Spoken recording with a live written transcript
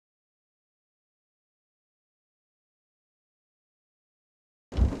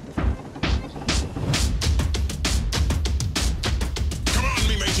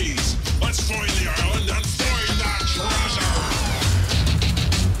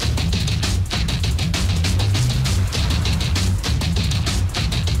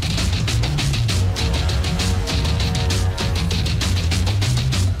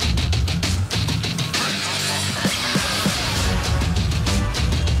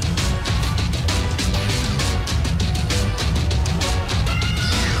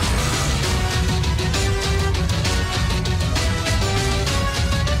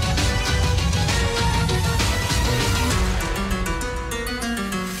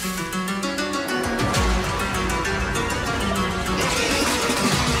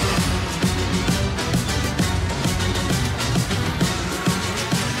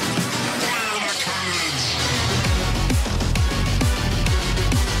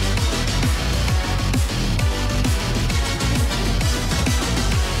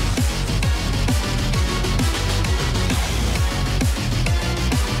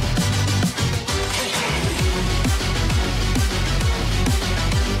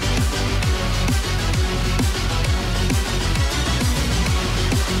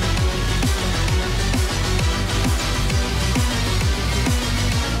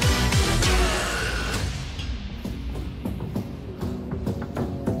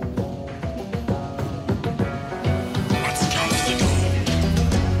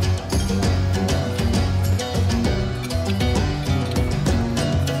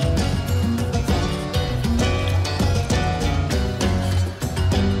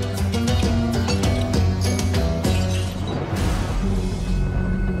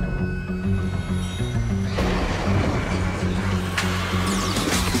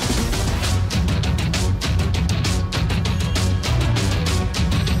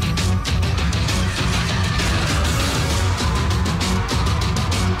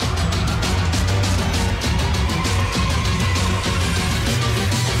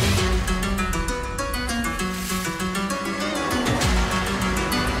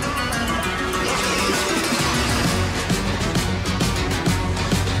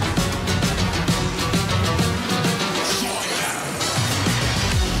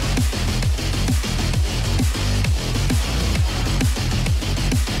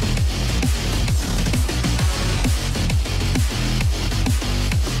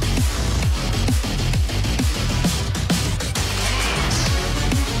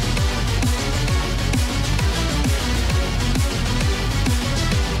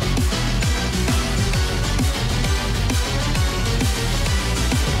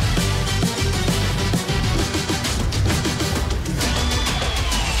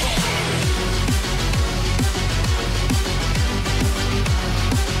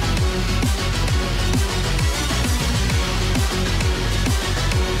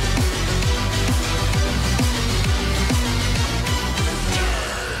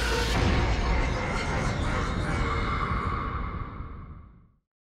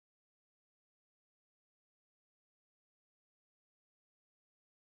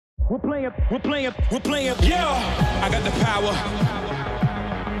Yeah, I got the power.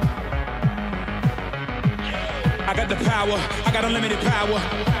 I got the power. I got unlimited power.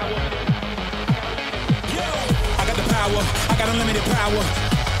 Yeah, I got the power. I got unlimited power.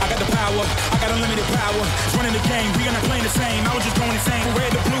 I got the power. I got unlimited power. It's running the game. We are not playing the same. I was just going insane. From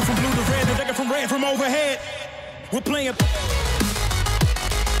red to blue, from blue to red, the decker from red from overhead. We're playing.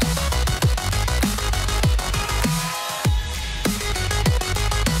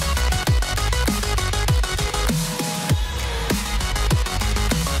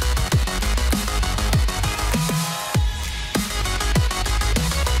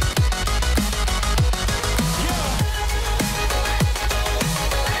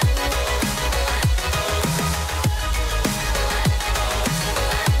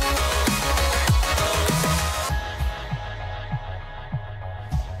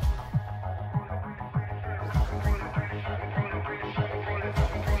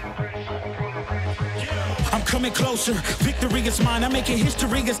 Coming closer, victory is mine. I'm making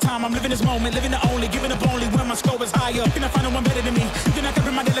history this time. I'm living this moment, living the only, giving up only when my scope is higher. You cannot find no one better than me. You cannot copy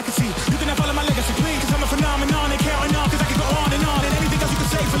my delicacy. You cannot follow my legacy, please. Cause I'm a phenomenon and counting on. Cause I can go on and on. And anything else you can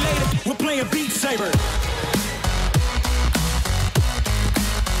say for later. We're playing Beat Saber.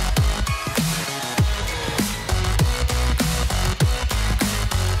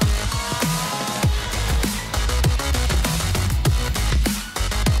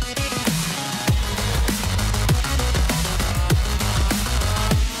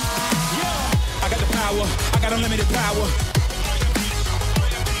 Unlimited power.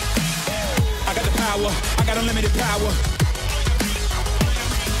 I got the power. I got unlimited power.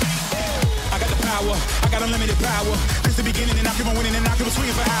 I got the power. I got unlimited power. Since the beginning, and I keep on winning, and I keep on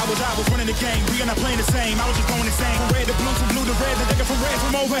swinging for hours. I was running the game. We are not playing the same. I was just going insane. From red to blue, from blue to red, the decker from red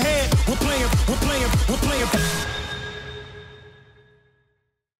from overhead. We're playing. We're playing. We're playing.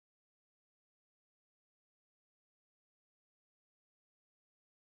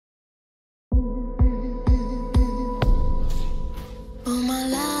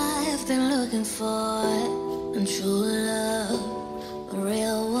 For and true love, a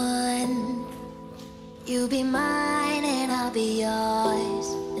real one. You be mine and I'll be yours,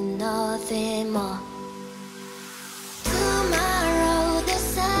 and nothing more. Tomorrow the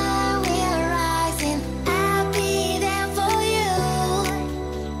sun will rise and I'll be there for you.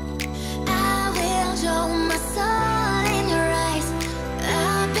 I will show my soul in your eyes.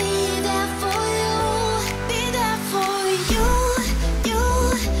 I'll be there for you, be there for you.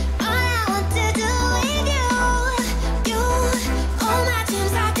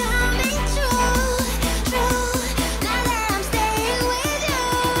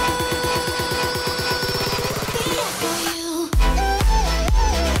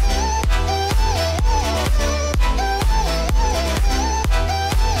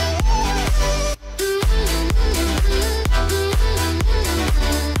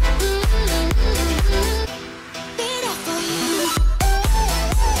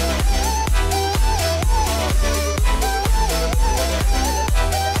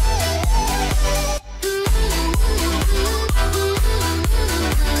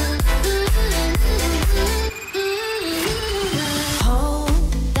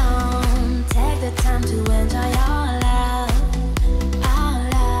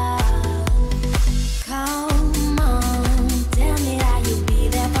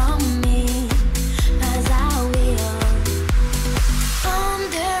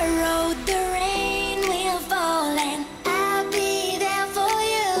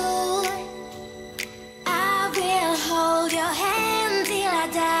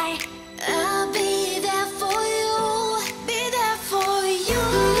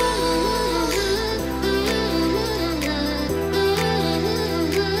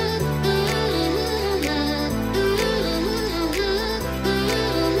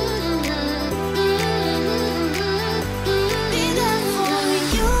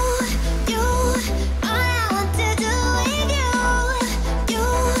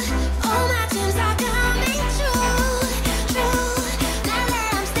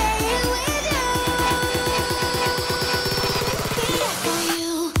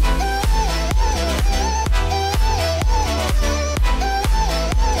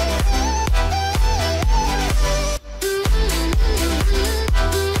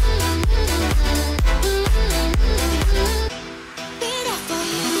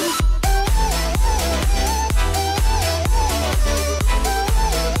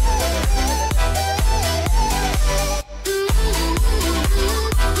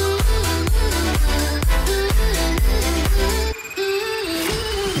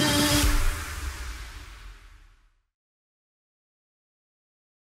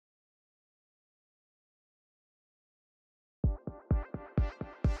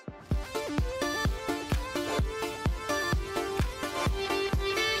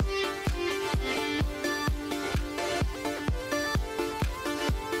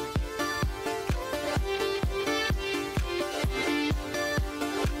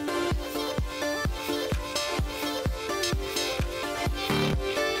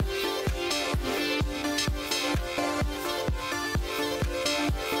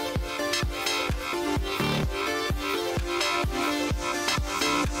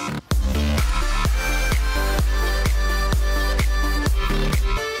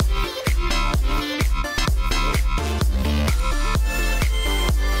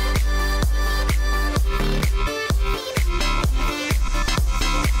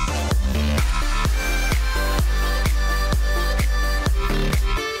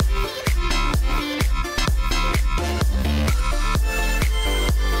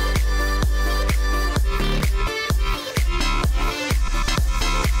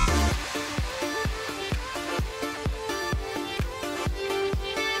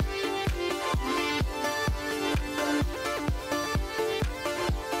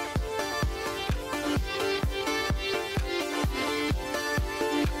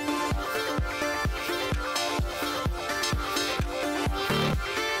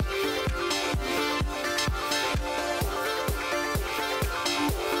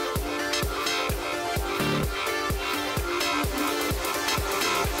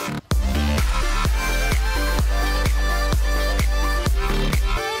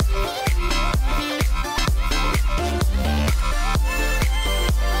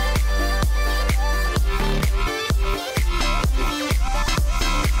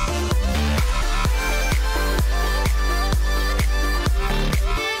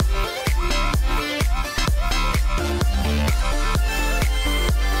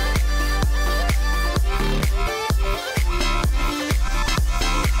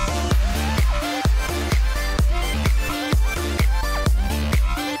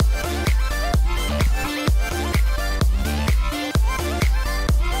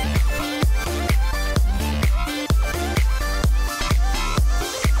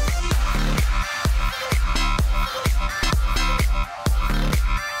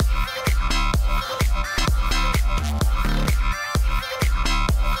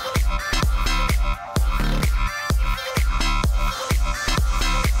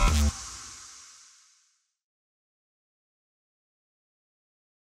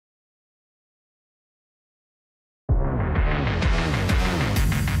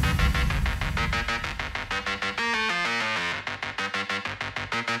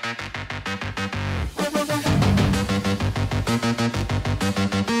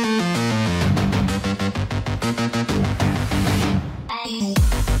 I